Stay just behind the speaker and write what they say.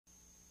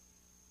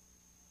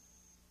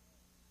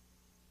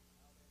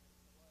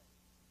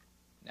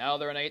Now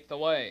they're an eighth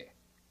away.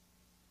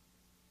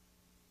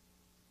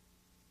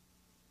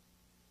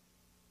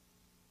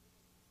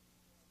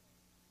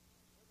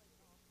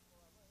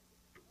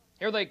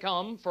 Here they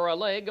come for a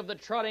leg of the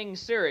trotting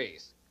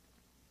series.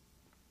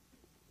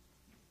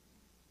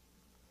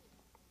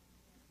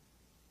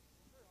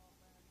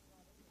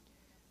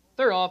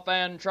 They're off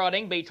and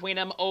trotting. Between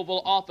them,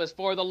 Oval Office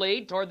for the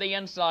lead. Toward the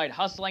inside,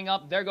 hustling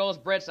up, there goes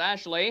Brits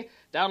Ashley.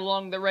 Down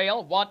along the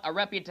rail, What a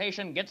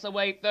Reputation gets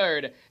away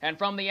third. And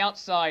from the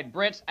outside,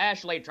 Brits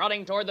Ashley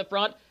trotting toward the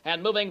front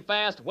and moving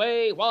fast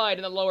way wide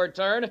in the lower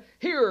turn.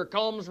 Here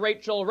comes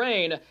Rachel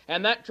Rain,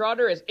 and that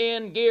trotter is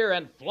in gear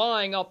and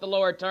flying off the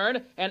lower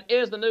turn and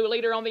is the new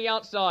leader on the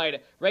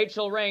outside.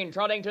 Rachel Rain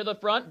trotting to the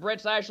front,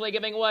 Brits Ashley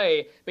giving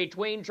way.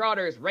 Between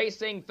trotters,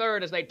 racing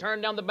third as they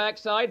turn down the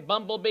backside,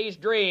 Bumblebee's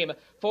Dream.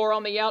 Four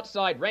on the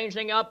outside,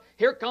 ranging up.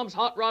 Here comes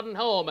Hot Roddin'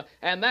 Home,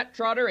 and that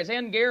trotter is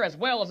in gear as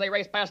well as they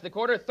race past the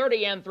quarter,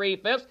 30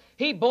 3/5.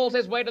 He bulls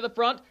his way to the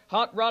front.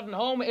 Hot Roddin'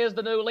 Home is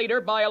the new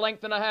leader by a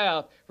length and a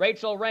half.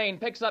 Rachel Rain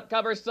picks up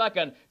cover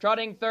second.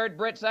 Trotting third,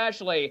 Brits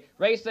Ashley.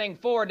 Racing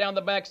four down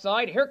the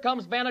backside. Here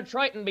comes Vanna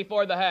Triton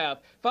before the half.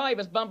 5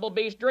 is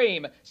Bumblebee's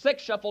Dream.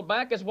 6 shuffled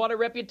back is What a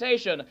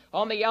Reputation.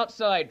 On the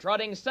outside,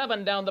 trotting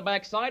 7 down the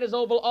backside is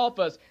Oval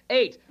Office.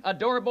 8,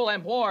 Adorable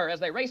Amour.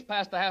 As they race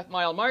past the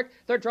half-mile mark,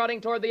 they're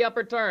trotting toward the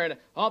upper turn.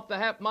 Off the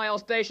half-mile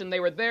station, they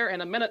were there in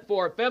a minute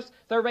 4/5.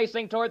 They're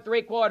racing toward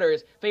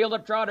 3/4. Field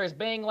of trotters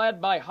being led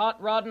by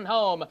Hot Roddin'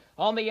 Home.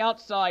 On the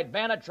outside,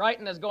 Vanna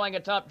Triton is going a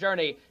top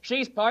journey.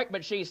 She's parked,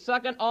 but she's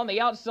second on the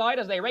outside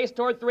as they race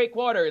toward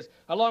 3/4.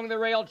 Along the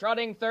rail,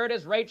 trotting third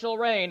is Rachel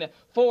Rain.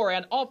 4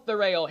 and off the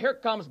rail, here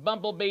comes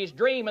Bumblebee's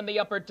Dream in the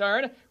upper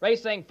turn.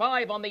 Racing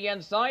 5 on the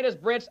inside is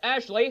Brits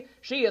Ashley.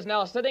 She is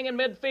now sitting in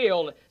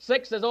midfield.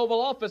 6 is Oval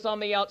Office on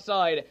the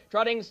outside.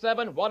 Trotting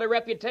 7, What a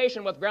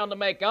Reputation with ground to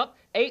make up.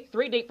 8,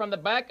 3 deep from the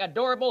back,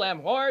 Adorable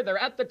Amour. They're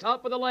at the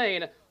top of the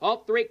lane.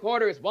 Off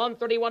 3/4,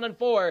 1:31 and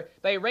 4.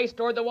 They race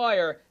toward the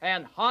wire,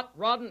 and Hot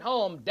Roddin'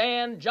 Home,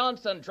 Dan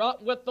Johnson,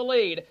 trot with the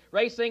lead.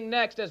 Racing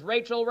next is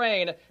Rachel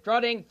Rain.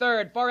 Trotting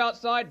third, far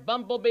outside,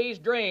 Bumblebee's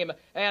Dream.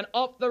 And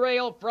off the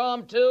rail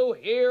from 2,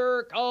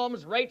 here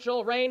comes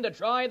Rachel Rain to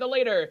try the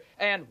leader.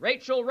 And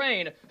Rachel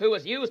Rain, who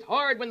was used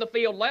hard when the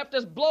field left,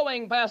 is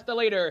blowing past the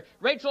leader.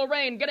 Rachel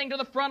Rain getting to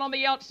the front on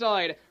the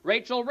outside.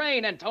 Rachel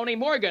Rain and Tony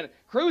Morgan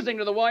cruising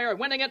to the wire,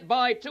 winning it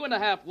by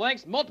 2.5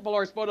 lengths. Multiple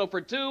horse photo for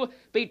 2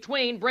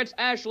 between Brits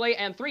Ashley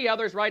and 3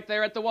 others right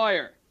there at the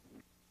wire.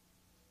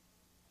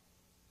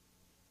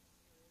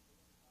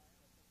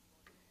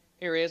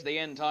 Here is the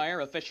entire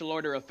official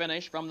order of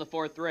finish from the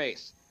 4th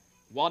race.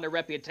 What a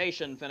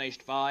Reputation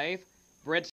finished 5. Brits